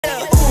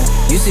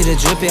You see the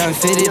drippy, I'm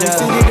fitted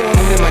up. I'm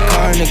in my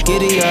car and the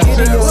giddy up.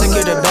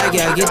 Secure the bag,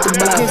 yeah, I get the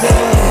bus.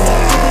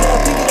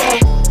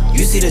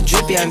 You see the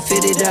drippy, I'm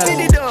fitted up.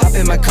 Hop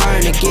in my car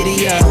and the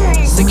giddy up.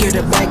 Secure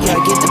the bag, yeah,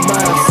 I get the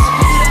bus.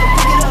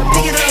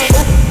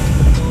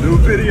 New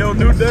video,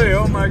 new day.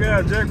 Oh my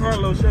God, Jack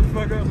Harlow, shut the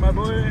fuck up, my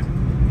boy.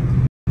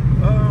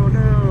 Oh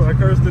no, I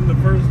cursed in the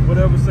first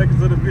whatever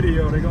seconds of the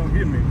video. They gonna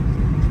get me.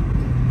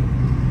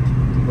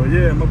 But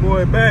yeah, my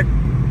boy back.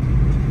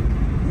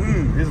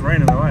 It's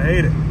raining though. I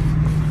hate it.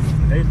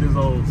 I hate this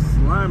old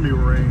slimy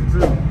rain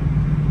too.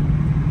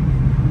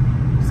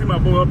 See my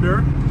boy up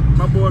there?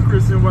 My boy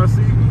Chris NYC.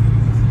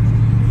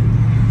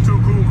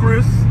 Too Cool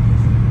Chris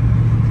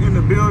in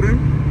the building.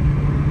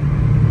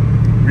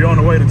 We're on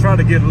the way to try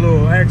to get a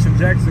little Action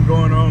Jackson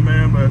going on,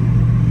 man, but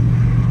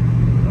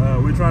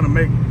we're trying to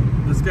make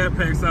the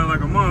Scatpack sound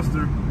like a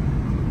monster.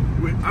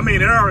 I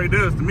mean, it already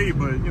does to me,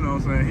 but you know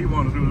what I'm saying? He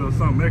wants to do a little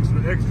something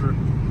extra.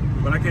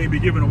 But I can't be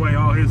giving away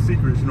all his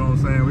secrets, you know what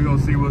I'm saying? We're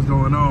gonna see what's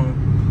going on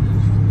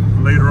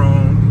later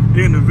on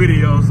in the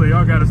video, so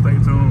y'all gotta stay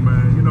tuned,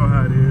 man. You know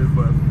how it is,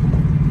 but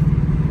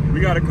we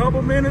got a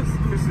couple minutes.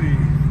 Let me see.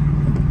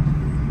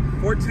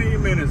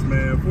 14 minutes,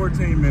 man,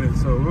 14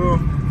 minutes. So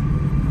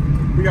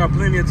we got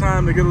plenty of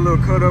time to get a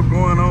little cut up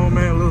going on,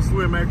 man, a little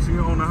swim action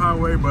on the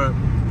highway, but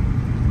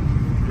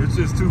it's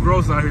just too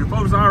gross out here.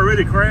 Folks are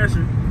already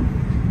crashing.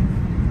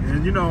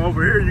 And you know,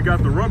 over here you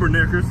got the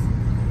rubberneckers.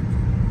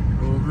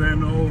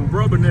 Then the old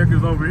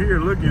rubberneckers over here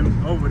looking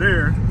over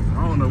there.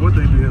 I don't know what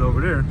they did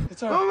over there.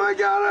 Oh my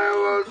God, I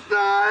almost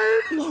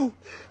died. No.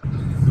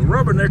 The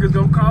rubberneckers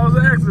gonna cause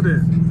an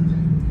accident.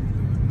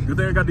 Good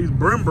thing I got these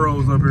brim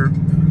bros up here.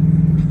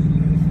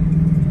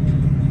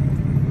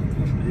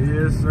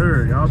 Yes,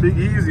 sir. Y'all be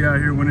easy out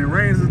here. When it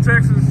rains in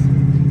Texas,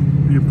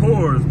 it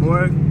pours,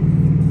 boy.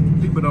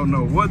 People don't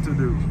know what to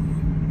do.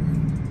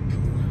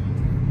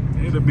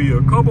 It'll be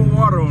a cup of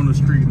water on the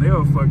street and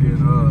they'll fucking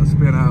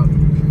spin out.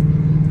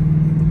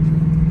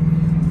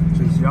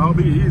 Y'all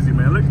be easy,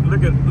 man.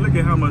 Look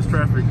at how much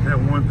traffic that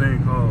one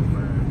thing caused,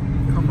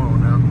 man. Come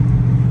on now.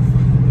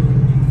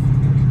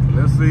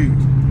 Let's see.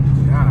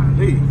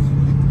 Golly.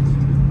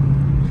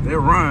 That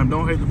rhyme,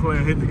 don't hate the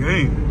player, hit the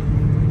game.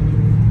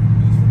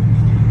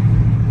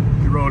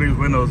 You roll these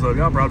windows up,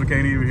 y'all probably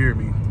can't even hear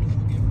me.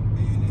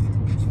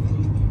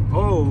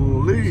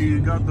 Holy,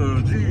 got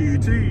the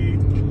GT.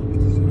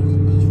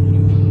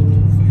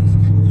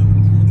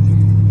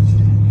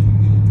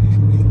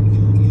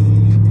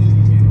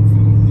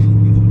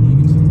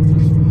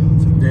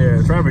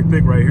 Traffic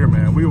thick right here,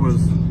 man. We was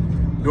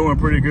doing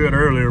pretty good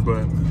earlier,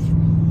 but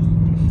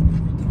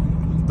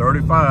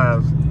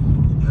 35,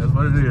 that's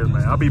what it is,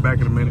 man. I'll be back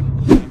in a minute.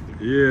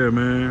 Yeah,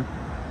 man.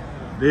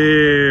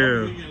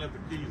 Yeah.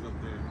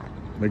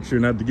 Make sure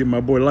not to get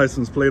my boy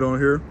license plate on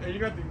here. Hey, you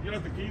got the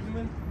keys in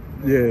there?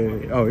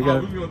 Yeah. Oh, you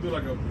got it. We're gonna do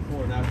like a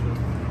before and after.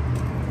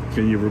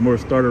 Can you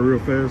remote start it real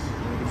fast?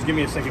 Just give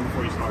me a second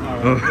before you start.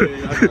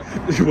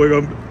 We're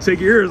gonna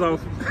take your ears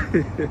off.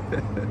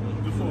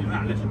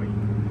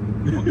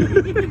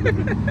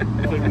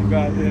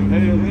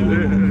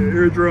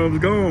 Eardrums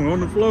gone on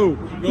the floor.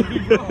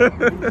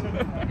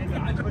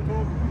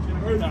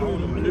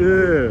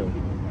 Yeah.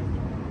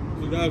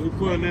 So guys, we're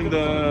putting in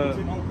the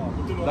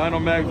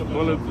Dynomax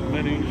Bullet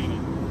Mini.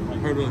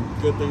 Heard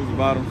good things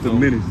about them. The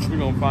minis. We're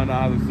gonna find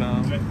out how they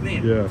sound.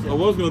 Yeah. I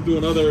was gonna do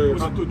another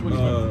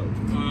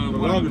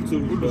longer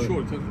two.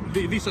 Short.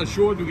 These are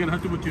short. We're gonna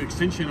have to put your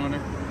extension on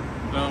it.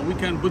 We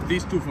can put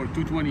these two for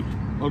 220.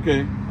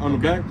 Okay, on the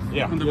back?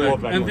 Yeah, on the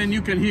back. And then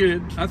you can hear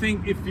it. I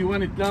think if you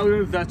want it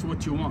louder, that's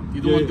what you want. You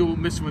don't want to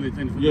mess with it.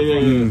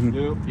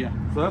 Yeah.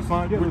 So that's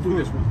fine. Yeah, we'll do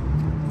this one.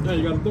 Yeah,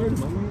 you got a 30,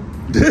 my man.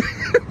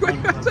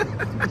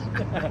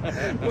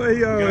 Boy,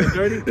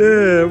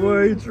 yeah,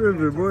 boy, he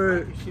tripping,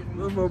 boy.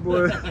 That's my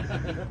boy.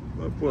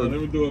 My boy. Let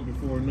me do it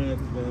before and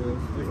after,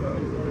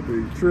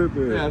 man. He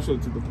tripping. Yeah, I should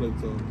have took the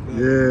plates off.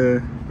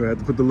 Yeah, gonna have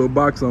to put the little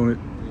box on it.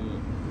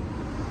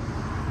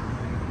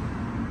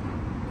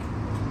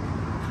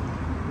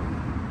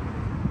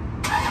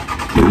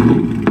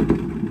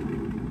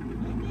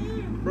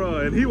 Bro,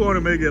 and he want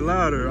to make it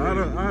louder. I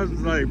was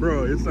like,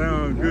 bro, it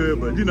sounds good,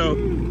 but you know,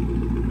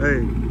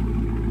 hey,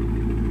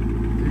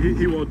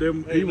 he want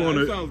them. Hey,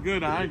 it sounds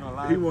good. I ain't gonna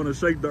lie. He want to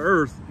shake the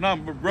earth. No,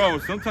 but bro,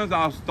 sometimes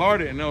I'll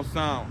start it and they'll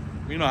sound.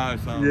 You know how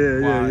it sounds.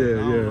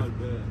 Yeah.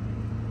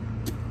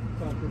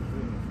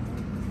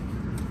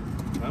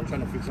 I'm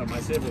trying to fix up my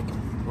Civic.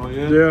 Oh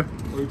yeah. Yeah.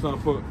 What are you trying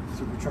to put?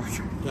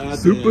 Supercharger.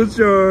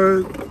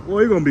 Supercharged.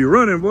 Boy, you gonna be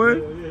running, boy.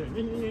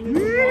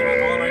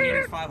 All I need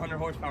is 500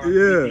 horsepower.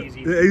 Yeah.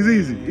 It's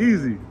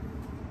easy.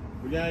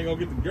 We ain't gonna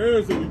get the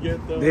girls that we get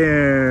though.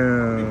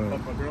 Damn.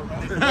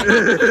 I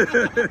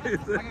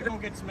can go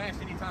get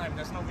smashed anytime.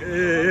 That's no good.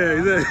 Yeah,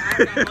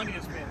 exactly. I got money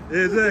to spend.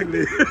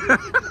 Exactly.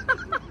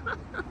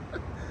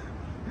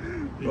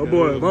 My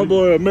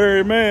boy, a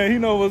married man. He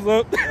know what's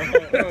up.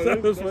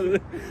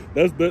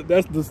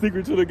 That's the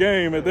secret to the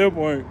game at that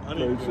point. Like,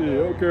 shit, I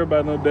don't care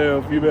about no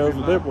damn females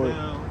at that point.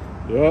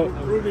 Yup.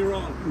 Prove me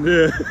wrong.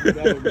 Yeah.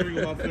 Got a ring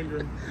on my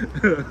finger.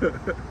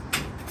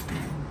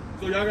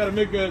 So y'all gotta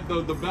make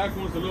the back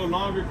ones a little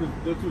longer because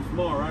they're too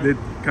small, right? They're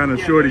kind of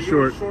short. We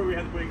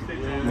had to put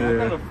extension on. Yeah, I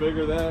kind of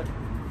figure that.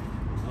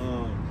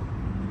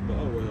 But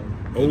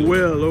Oh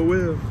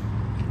well.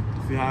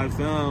 see how it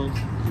sounds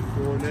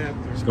before and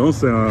after. It's gonna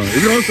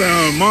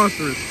sound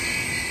monstrous.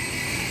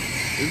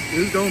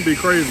 It's gonna be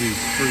crazy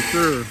for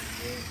sure.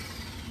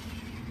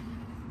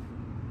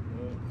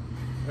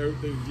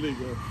 Everything's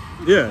legal.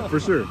 Yeah, for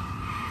sure.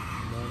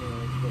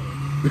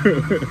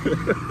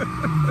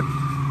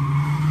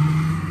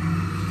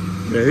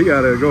 Yeah, he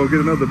gotta go get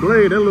another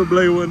blade. That little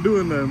blade wasn't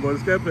doing nothing, but the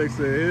Scatpack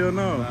said, hell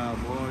no. Nah,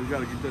 boy, you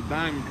gotta get that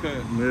diamond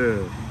cut.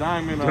 Yeah.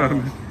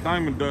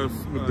 Diamond dust.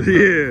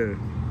 Yeah.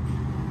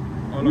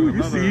 Oh, Ooh, look,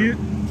 you see it.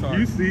 charge.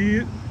 You see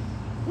it.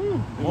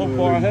 One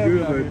bar heavy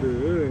Good out right here.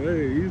 there.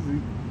 Hey, easy.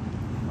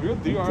 Are your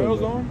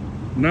DRLs on?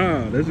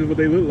 Nah, that's just what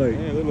they look like.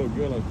 Man, they look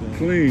good like that.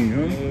 Clean,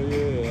 huh?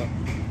 Yeah.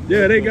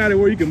 Yeah, they got it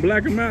where you can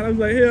black them out. I was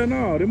like, hell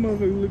no, them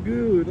motherfuckers look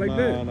good like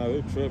that. Nah,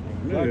 they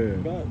tripping. Yeah.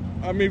 Black.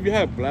 I mean, if you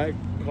have black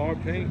car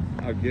paint,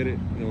 I get it.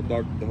 You know,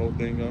 dark the whole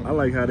thing up. I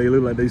like how they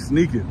look like they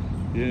sneaking.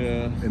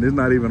 Yeah. And it's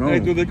not even on. Hey,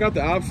 dude, they got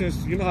the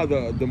options. You know how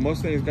the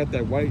Mustangs got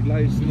that white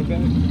lights in the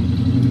back?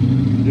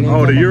 You know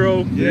the what Euro?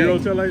 I'm talking about? The Euro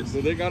tail lights?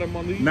 So they got them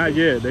on these? Not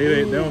yet.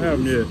 They don't have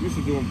them yet. You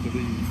should do them to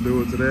these.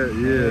 Do it to that,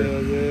 yeah.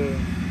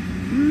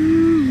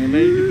 Yeah. And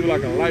then you can do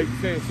like a light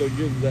tint, so it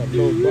gives that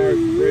little dark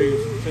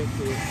grayish tint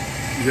to it.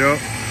 Yep.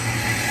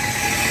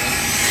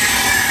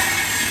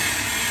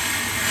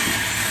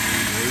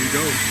 There you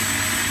go.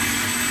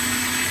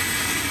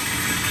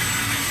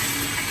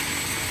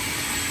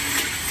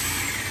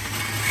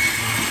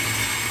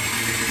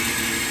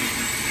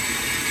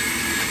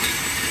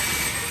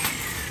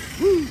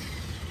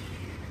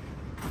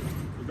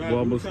 Well,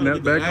 I'm gonna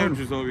snap back on.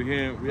 Averages over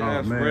here. We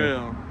asked man.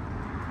 Rail.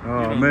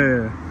 Oh,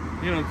 man.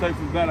 You know, it takes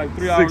us back like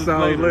 3 hours 6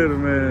 hours later,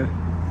 man.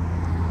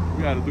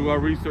 We got to do our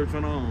research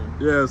on our own.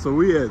 Yeah, so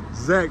we had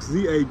Zach's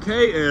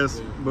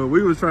ZAKS, but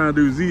we was trying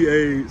to do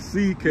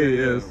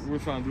ZACKS. We're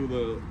trying to do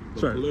the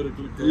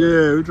politically correct.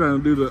 Yeah, we're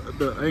trying to do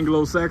the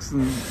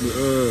Anglo-Saxon,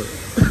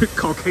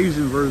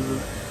 Caucasian version.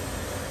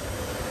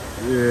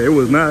 Yeah, it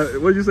was not.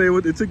 What'd you say?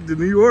 It took you to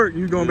New York?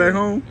 You going back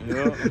home?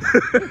 Yeah.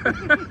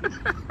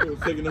 It was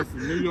taking us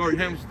from New York,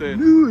 Hempstead.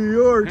 New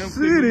York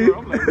City. New York.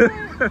 I'm like,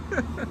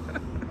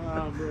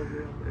 bro.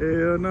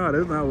 Hell no,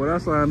 that's not what I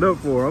signed up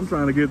for. I'm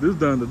trying to get this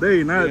done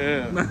today, not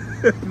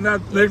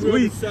next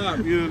week. Shop.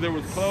 Either they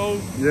was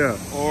closed,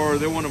 or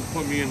they want to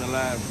put me in the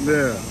lab.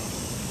 Yeah.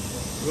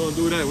 We don't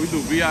do that. We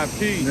do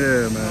VIP.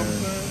 Yeah, man.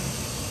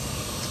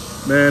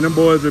 Man, them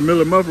boys at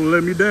Miller Muffler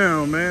let me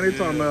down, man. They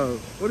talking about,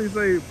 what do you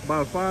say,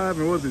 about 5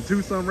 and was it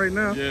 2 something right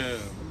now? Yeah.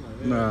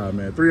 Nah,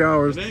 man, 3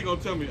 hours. They ain't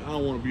gonna tell me I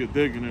don't want to be a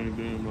dick and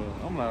anything, but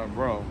I'm like,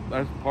 bro,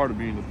 that's part of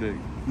being a dick.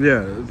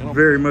 Yeah, it's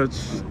very much.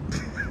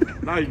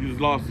 Now you just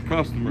lost the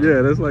customer.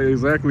 Yeah, that's like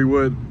exactly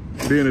what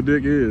being a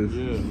dick is.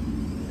 Yeah.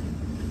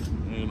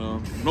 You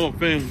know, no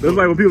offense. That's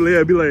like when people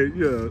be like,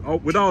 yeah,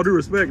 with all due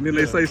respect, and then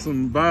they say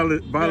some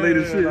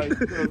violated shit.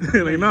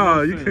 Like,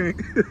 nah, you can't.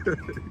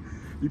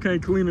 You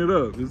can't clean it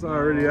up. It's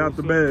already out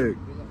the bag.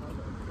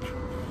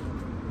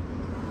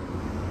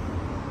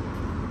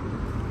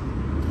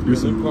 Do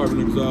some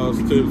carbon exhaust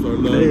tips are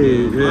love.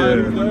 Hey, yeah.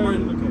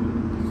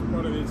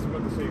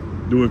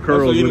 Doing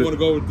curls. So you with don't want to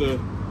go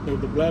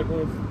with the black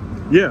ones?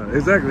 Yeah,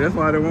 exactly. That's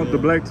why they want the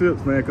black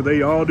tips, man, because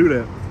they all do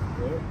that.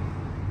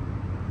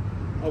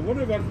 I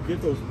wonder if I can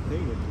get those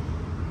painted.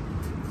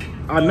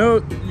 I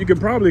know you can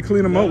probably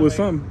clean them up with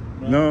something.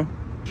 No.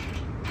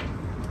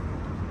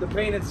 The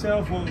paint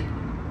itself will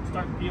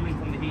start peeling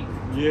from the heat.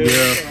 Yeah.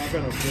 I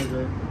gotta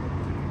figure.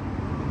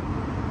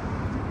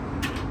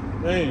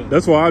 Damn.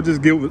 That's why I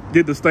just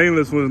get the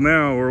stainless ones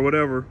now or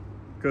whatever,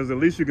 because at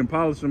least you can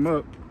polish them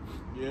up.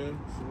 Yeah.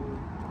 Sure.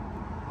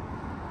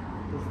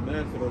 Put some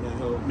acid on that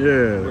hole.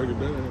 Yeah. Break it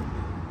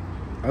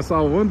down. I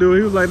saw one dude.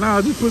 He was like,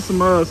 "Nah, just put some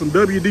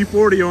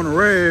WD-40 on a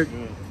rag."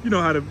 Yeah. You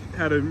know how to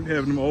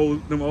have them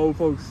old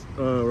folks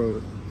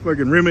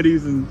fucking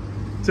remedies and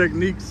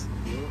techniques.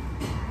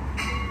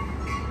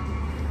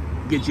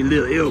 Get your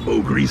little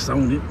elbow grease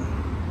on it.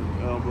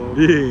 Elbow.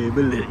 Yeah,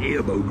 put a little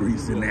elbow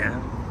grease in there.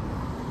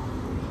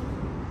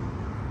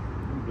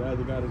 I'm glad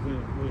they got us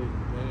in.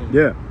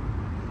 Yeah.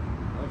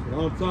 That's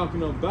what I'm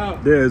talking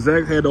about. Yeah,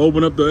 Zach had to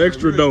open up the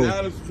extra door.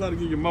 Dallas trying to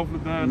get your muffler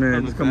down.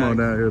 Man, just come on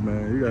down here,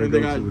 man. You gotta go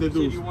to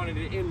So you wanted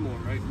it in more,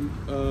 right?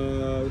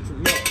 a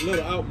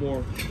little out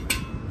more.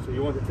 So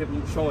you want the tip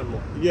showing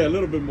more? Yeah, a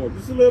little bit more.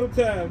 Just a little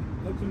tad.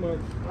 Not too much.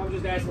 I'm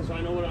just asking so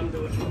I know what I'm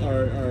doing. All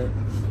right.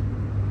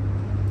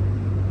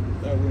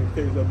 That way in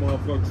case that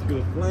motherfucker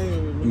still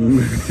flame. You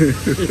know?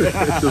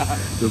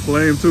 the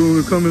flame tune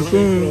is coming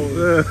soon.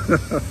 Yeah,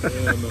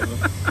 no.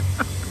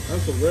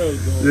 That's a real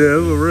doing. Yeah,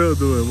 that's a real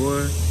doing,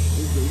 boy.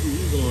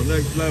 He's going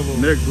next level.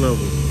 Next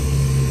level.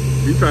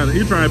 He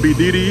trying to be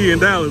DDE in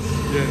Dallas.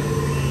 Yeah.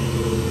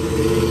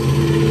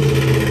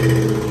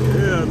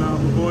 Yeah, nah,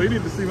 boy, you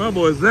need to see my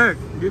boy Zach.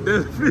 Get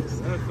that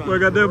fixed. Boy,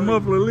 got that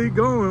muffler leak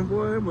going,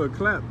 boy. That boy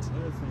clapped. That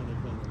sounded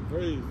kind of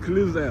crazy.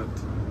 Cliz out.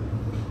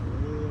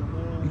 Yeah,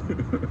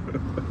 man.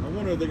 I'm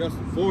wonder if they got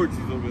some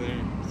 4Gs over there.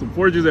 Some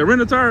 4Gs at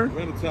Rent-A-Tire?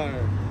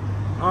 Rent-A-Tire.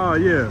 Oh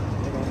yeah. You know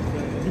what I'm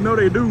saying? You know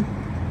they do.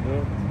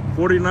 Yeah.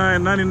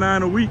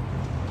 $49.99 a week.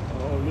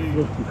 Oh,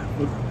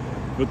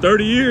 For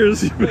 30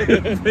 years. You pay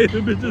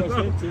the bitches Plus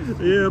off.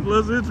 interest. Yeah,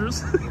 plus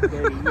interest.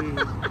 30 years.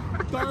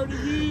 30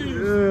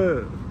 years.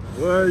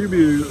 Yeah. Well, you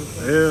be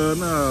hell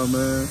nah,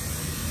 man.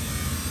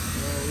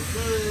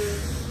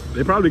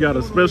 They probably got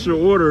a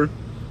special order.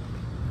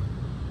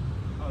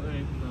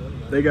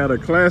 They got a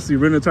classy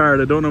Rent-A-Tire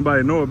that don't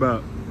nobody know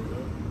about.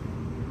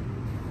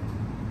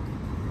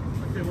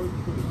 I can't wait to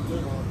put this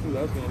thing on too.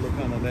 That's gonna look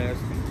kind of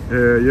nasty.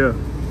 Yeah, yeah.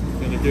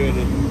 Gonna give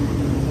it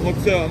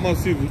I'm gonna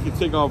see if we can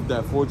take off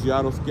that 4G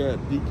auto scat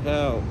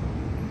decal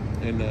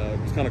and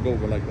just kind of go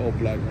over like all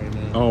black right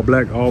now. All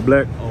black, all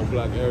black. All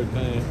black,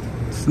 everything.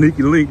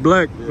 Sneaky link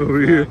black over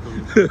here.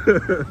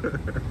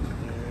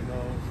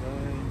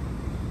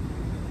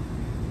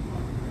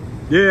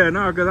 Yeah,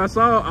 no, cause I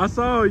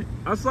saw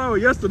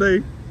it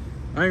yesterday.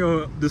 I ain't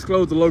gonna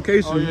disclose the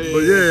location,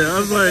 but I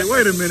was like,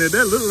 wait a minute,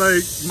 that looked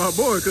like my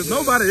boy, cause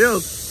nobody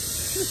else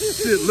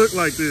shit looked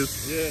like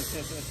this. Yeah.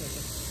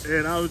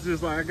 And I was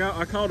just like,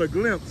 I caught a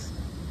glimpse.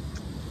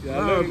 Yeah,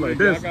 I was like,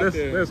 that's Chris.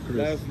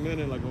 Last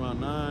minute, like around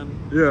 9.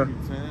 Yeah.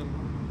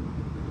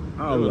 10.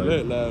 I It was was like,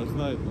 lit last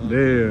night, man.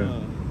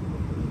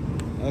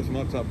 damn. That's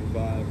my type of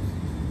vibes.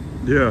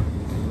 Yeah.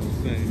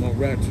 No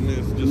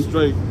ratchetness, just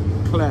straight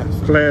class.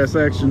 Class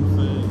action.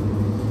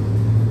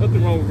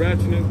 Nothing wrong with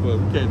ratchetness, but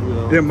we can't do it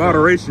all. In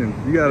moderation.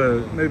 You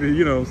gotta maybe,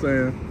 you know what I'm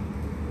saying?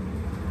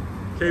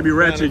 Can't be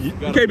ratchet. You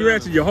can't be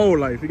ratchet your whole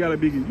life. You gotta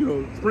be, you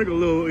know, sprinkle a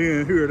little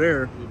in here or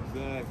there.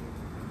 Exactly.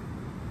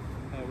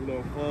 Have a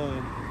little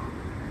fun.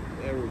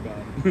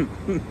 Everybody.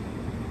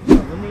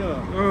 Let me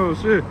up. Oh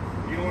shit.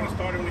 You don't want to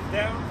start it when it's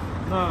down?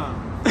 Nah.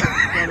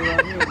 Start it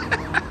right here,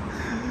 man.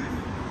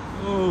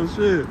 Oh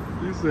shit.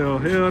 You said, oh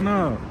hell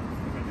no.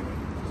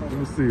 Let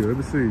me see. Let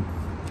me see.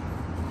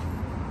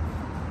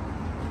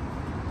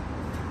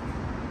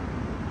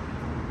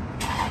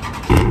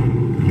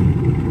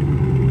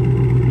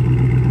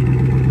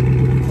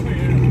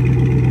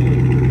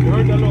 You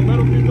heard that little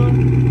metal piece though?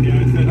 Yeah,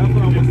 I said that's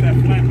what I want that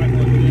flat back on.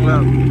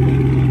 Wow.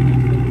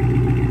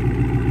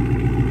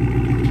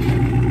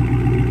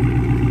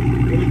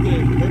 What do you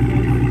think?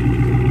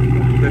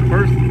 That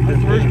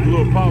first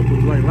little pop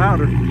was like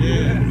louder.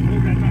 Yeah.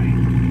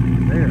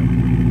 Damn.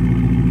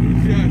 You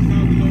see how it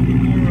sounds a little bit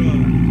more,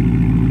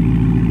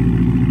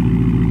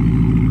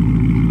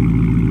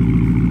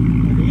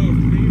 like a little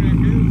clean, I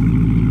guess.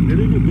 Did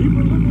it get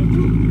deeper a little bit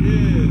too?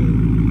 Yeah.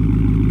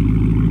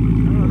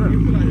 I don't know.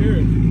 Wait till I hear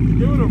it.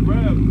 Give it a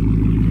rev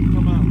when you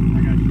come out.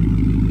 I got you.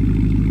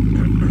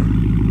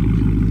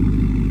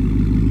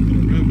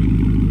 Rev it.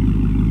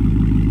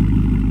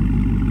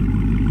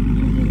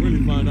 Then we're gonna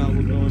really find out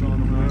what's going on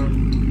around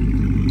here.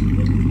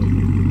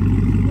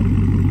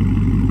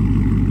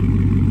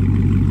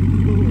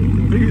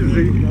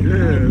 Easy.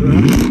 Yeah.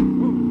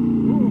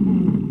 One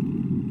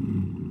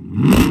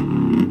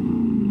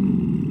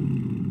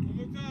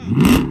more time.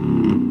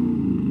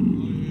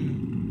 Oh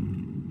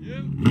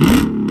yeah.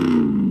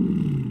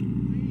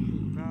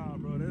 Nah,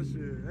 bro, that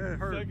shit, that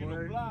hurt, Second boy. to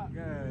block.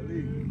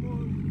 Golly.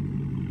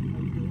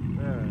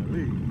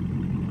 Golly.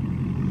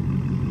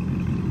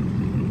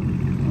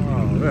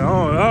 Oh, man,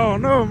 I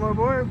don't know, my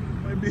boy.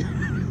 Maybe.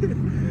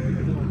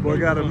 Boy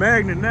got a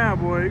magnet now,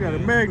 boy. He got a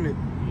magnet.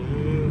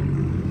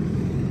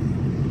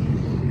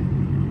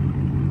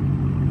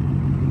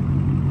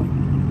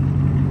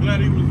 Glad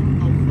he was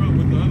up front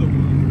with the other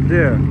one.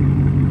 Yeah.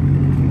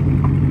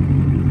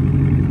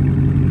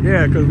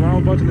 Yeah, because when I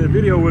was watching that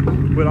video with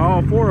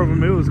all 4 of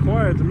them, it was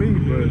quiet to me,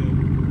 but...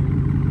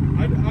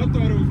 I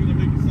thought it was going to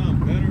make it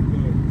sound better,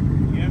 but...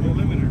 You have a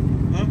limiter.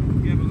 Huh?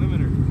 You have a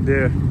limiter.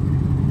 Yeah.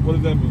 What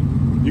does that mean?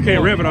 You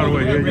can't rev it all the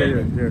way. Yeah,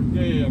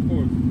 Yeah. of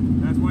course.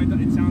 That's why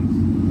it sounds.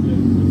 Yeah.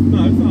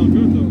 No, it sounds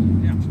good, though.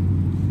 Yeah.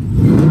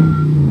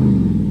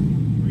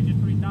 Reach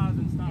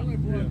 3,000 stop.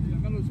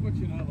 I'm gonna switch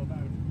it up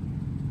about it.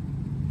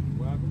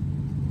 What happened?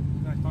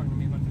 You guys talking to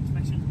me about the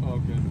inspection? Oh,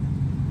 okay.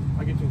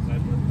 I'll get you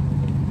inside.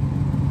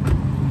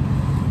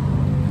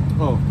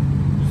 Oh,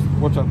 just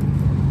watch out.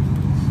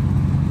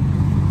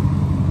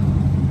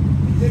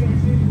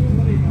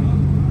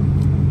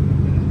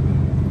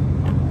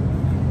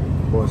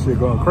 Boy, shit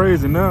going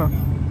crazy now.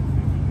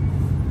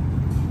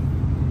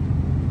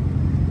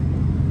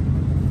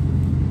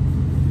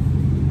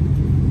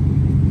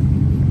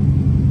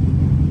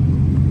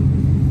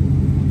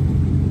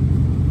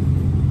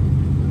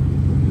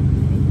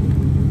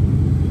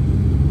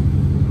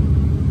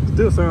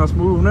 Still sounds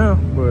smooth now,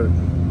 but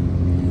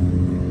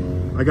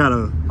I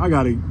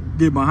gotta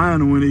get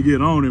behind him when he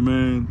get on it,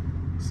 man.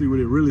 See what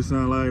it really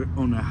sound like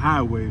on the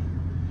highway.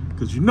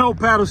 Cause you know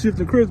paddle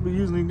shifting Chris be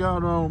using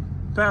got on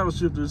paddle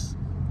shifters,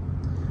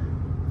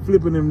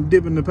 flipping and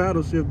dipping the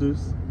paddle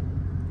shifters.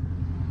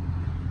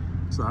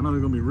 So I know they're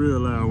gonna be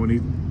real loud when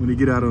he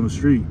get out on the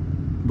street.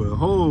 But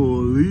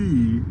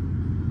holy,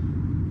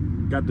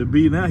 got the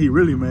beat now. He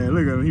really mad.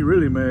 Look at him. He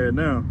really mad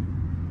now.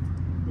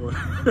 Boy.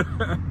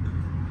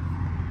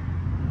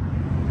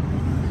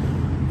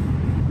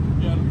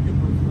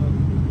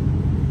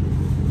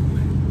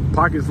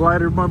 pockets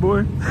lighter, my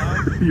boy?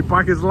 Your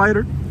pockets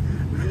lighter?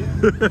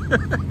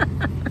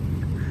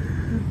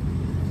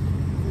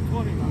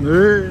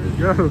 There you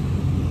go.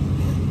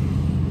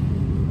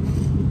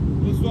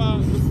 This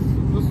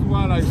is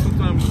why like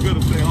sometimes it's good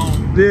to stay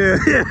home. Yeah.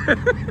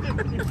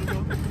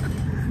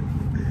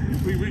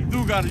 we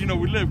do got to, you know,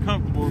 we live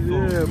comfortable, so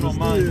Yeah, we don't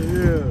mind.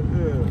 Yeah.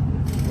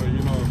 But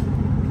you know,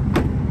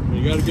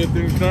 you got to get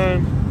things done.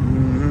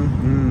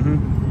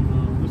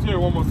 Let's hear it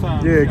one more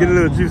time. Yeah, get a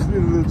little juice, get a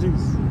little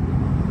juice.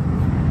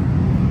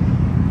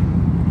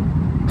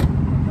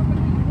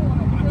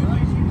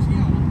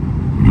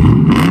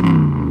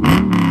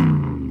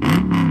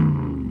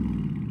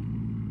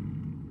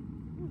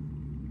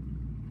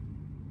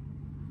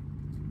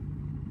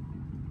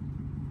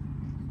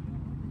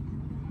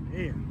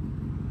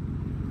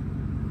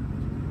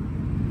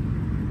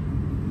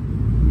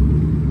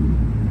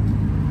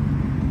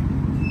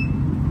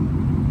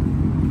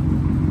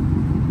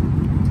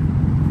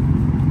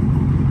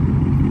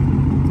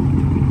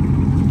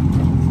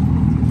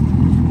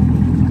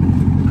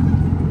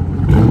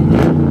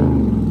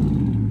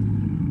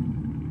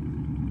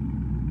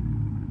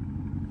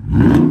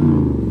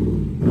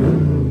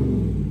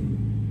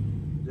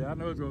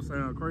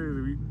 Sound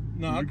crazy.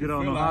 No, I get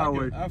on the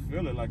highway. I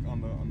feel it like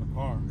on the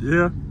car.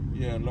 Yeah.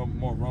 Yeah, a little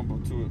more rumble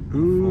to it.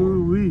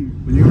 Ooh wee.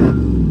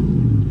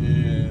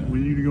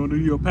 When you gonna do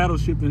your paddle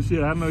shift and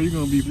shit, I know you're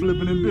gonna be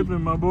flipping and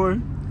dipping, my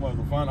boy. Well,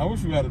 fine. I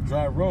wish we had a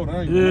dry road.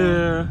 I ain't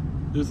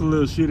it's a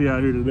little shitty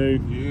out here today.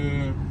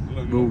 Yeah.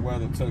 Look at the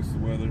weather, Texas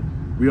weather.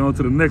 We on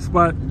to the next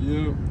spot.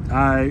 Yeah. All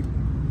right.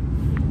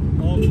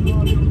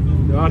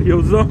 The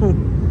audio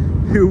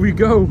zone. Here we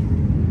go.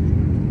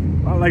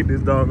 I like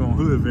this doggone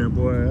hood vent,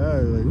 boy. I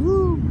was like,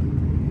 woo.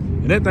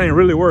 And that thing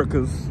really worked,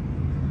 because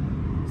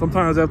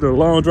sometimes after a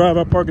long drive,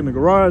 I park in the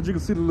garage, you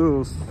can see the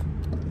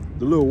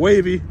little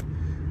wavy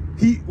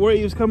heat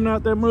waves coming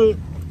out that mud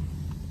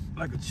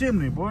like a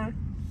chimney, boy.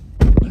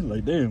 I was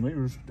like, damn, they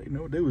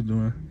know what they was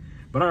doing.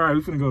 But all right,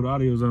 we finna go to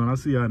Audiozone. I'll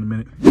see y'all in a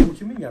minute. What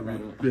you mean you got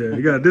right? Yeah,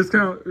 you got a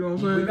discount, you know what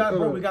I'm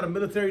saying? We got a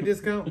military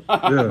discount.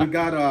 Yeah. We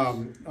got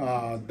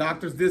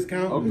doctor's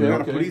discount. Okay, we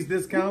got a police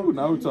discount. Ooh,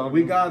 now we're talking.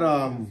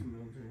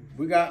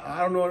 We got I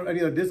don't know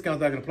any other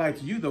discounts that can apply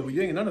to you though, but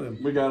you ain't none of them.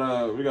 We got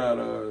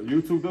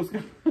YouTube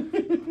discount.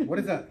 What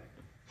is that?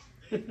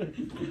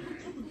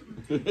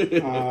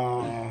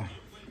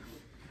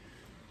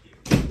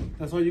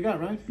 That's all you got,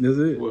 right? That's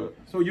it. What?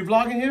 So you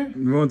vlogging here?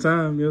 One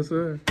time, yes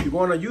sir. You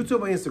going on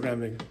YouTube or Instagram,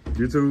 nigga?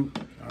 YouTube.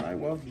 All right,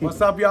 well,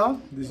 what's up,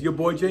 y'all? This is your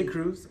boy Jay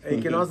Cruz, aka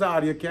the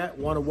Audiocat.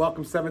 Want to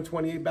welcome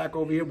 728 back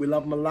over here. We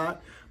love him a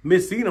lot.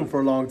 Miss seeing him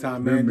for a long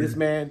time, man. This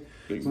man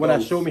is one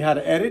that showed me how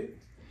to edit.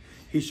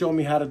 He showed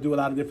me how to do a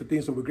lot of different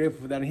things, so we're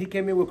grateful for that. And he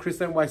came in with Chris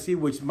NYC,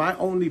 which my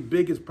only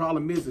biggest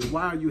problem is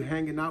why are you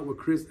hanging out with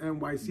Chris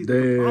NYC?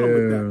 There's a problem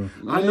with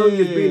that. I know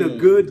you're being a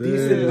good,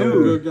 decent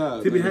dude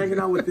to be hanging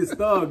out with this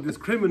thug, this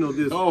criminal,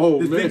 this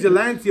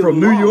vigilante from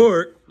New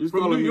York.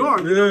 From New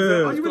York. Yeah. You know what I'm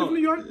saying? Are you really from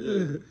New York?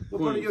 Yeah. What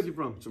part of New York you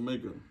from?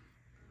 Jamaica.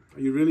 Are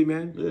you really,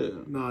 man?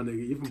 Yeah. Nah,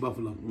 nigga, you from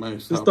Buffalo. Man,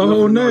 It's the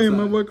whole name,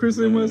 my boy Chris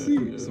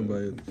NYC.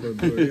 Somebody.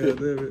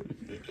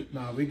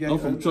 Nah, we get. I'm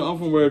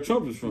from where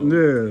Trump is from.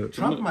 Yeah.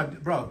 Trump, my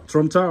bro.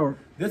 Trump Tower.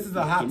 This is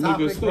a hot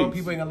topic, bro.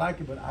 People ain't gonna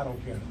like it, but I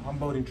don't care. I'm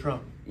voting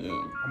Trump. Yeah.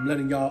 I'm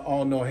letting y'all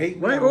all know. Hate.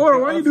 Wait,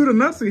 why you do the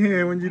Nazi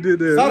hand when you did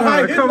that?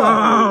 Come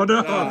on,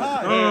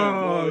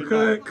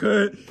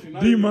 cut.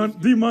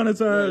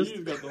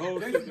 Demonetized.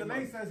 The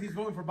lady says he's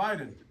voting for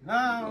Biden.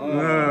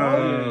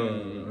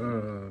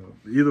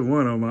 Either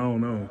one of them, I don't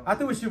know. I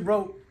think we should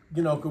vote.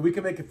 You know, because we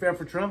can make it fair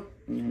for Trump.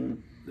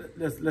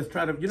 Let's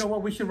try to. You know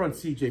what? We should run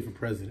CJ for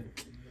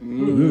president.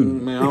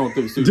 Man, I don't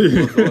think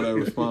CJ was all that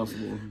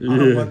responsible. I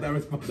don't want that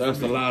responsibility.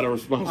 That's a lot of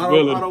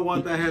responsibility. I don't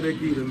want that headache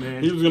either,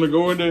 man. He was gonna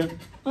go in there.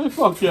 Hey,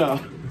 fuck y'all.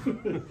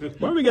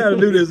 Why we gotta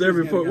do this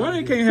every foot? Why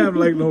they can't have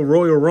like no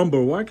Royal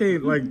Rumble? Why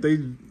can't like they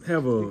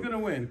have You're gonna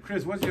win,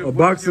 Chris. What's your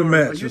boxing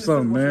match or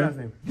something,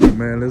 man?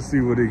 Man, let's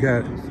see what he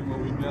got. Let's see what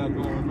we got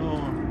going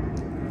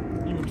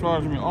on. You can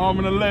charge me arm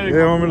and a leg.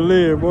 Yeah, arm and a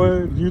leg,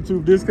 boy.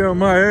 YouTube discount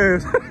my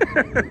ass.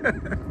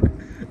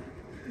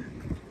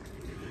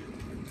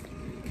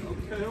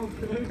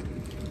 Okay.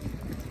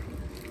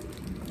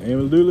 Ain't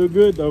gonna do look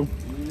good though.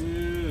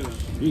 Yeah.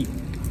 Sweet.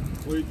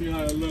 What do you think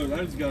how it look?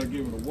 I just gotta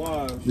give it a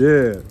wash.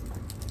 Yeah.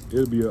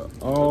 It'll be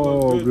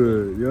all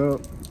good.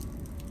 Yup.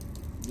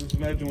 Just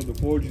imagine when the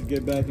forges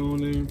get back on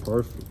there.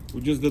 Perfect.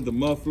 We just did the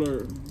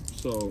muffler,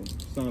 so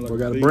sound like We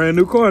got a brand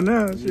new car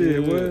now.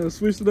 Shit, well,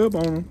 switched it up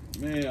on him.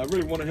 Man, I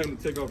really wanted him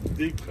to take off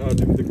the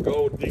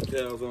gold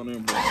decals on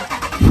him.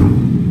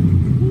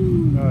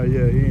 Oh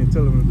yeah, he ain't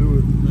telling him to do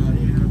it. Nah,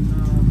 he ain't have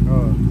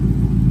time.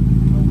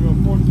 We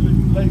unfortunately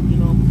late, you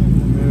know what I'm saying?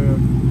 Yeah.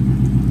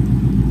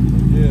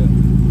 Yeah.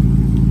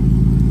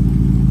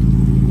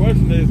 The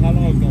question is how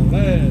long it's gonna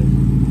last.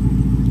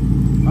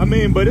 I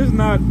mean, but it's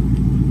not.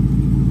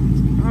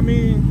 I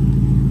mean,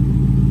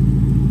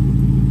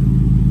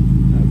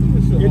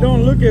 it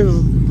don't look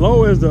as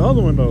low as the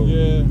other one though.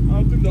 Yeah,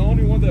 I think the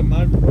only one that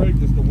might break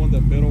is the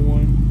middle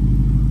one.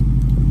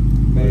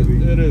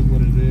 Maybe. It is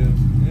what it is.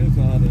 It's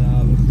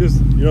 $100.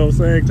 Just, you know what I'm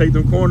saying? Take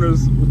them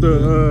corners with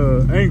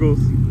the angles.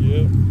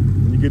 Yeah.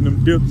 And you getting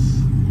them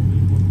dips.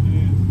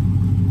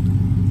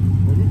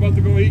 Well, we're about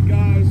to go eat,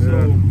 guys. Yeah.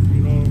 So,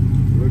 you know.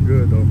 Look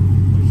good, though.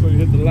 Make sure you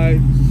hit the like,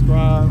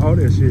 subscribe. All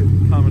that shit.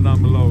 Comment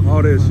down below.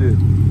 All that shit.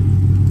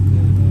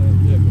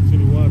 And, yeah,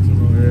 continue watching.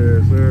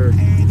 Yes, sir.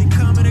 Everything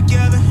coming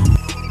together.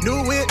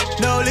 New whip,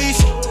 no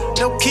leash,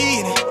 no key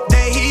in it.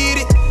 They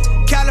heat it.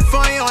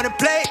 California on the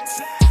plate.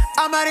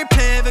 I'm out here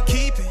playing, but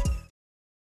keep it.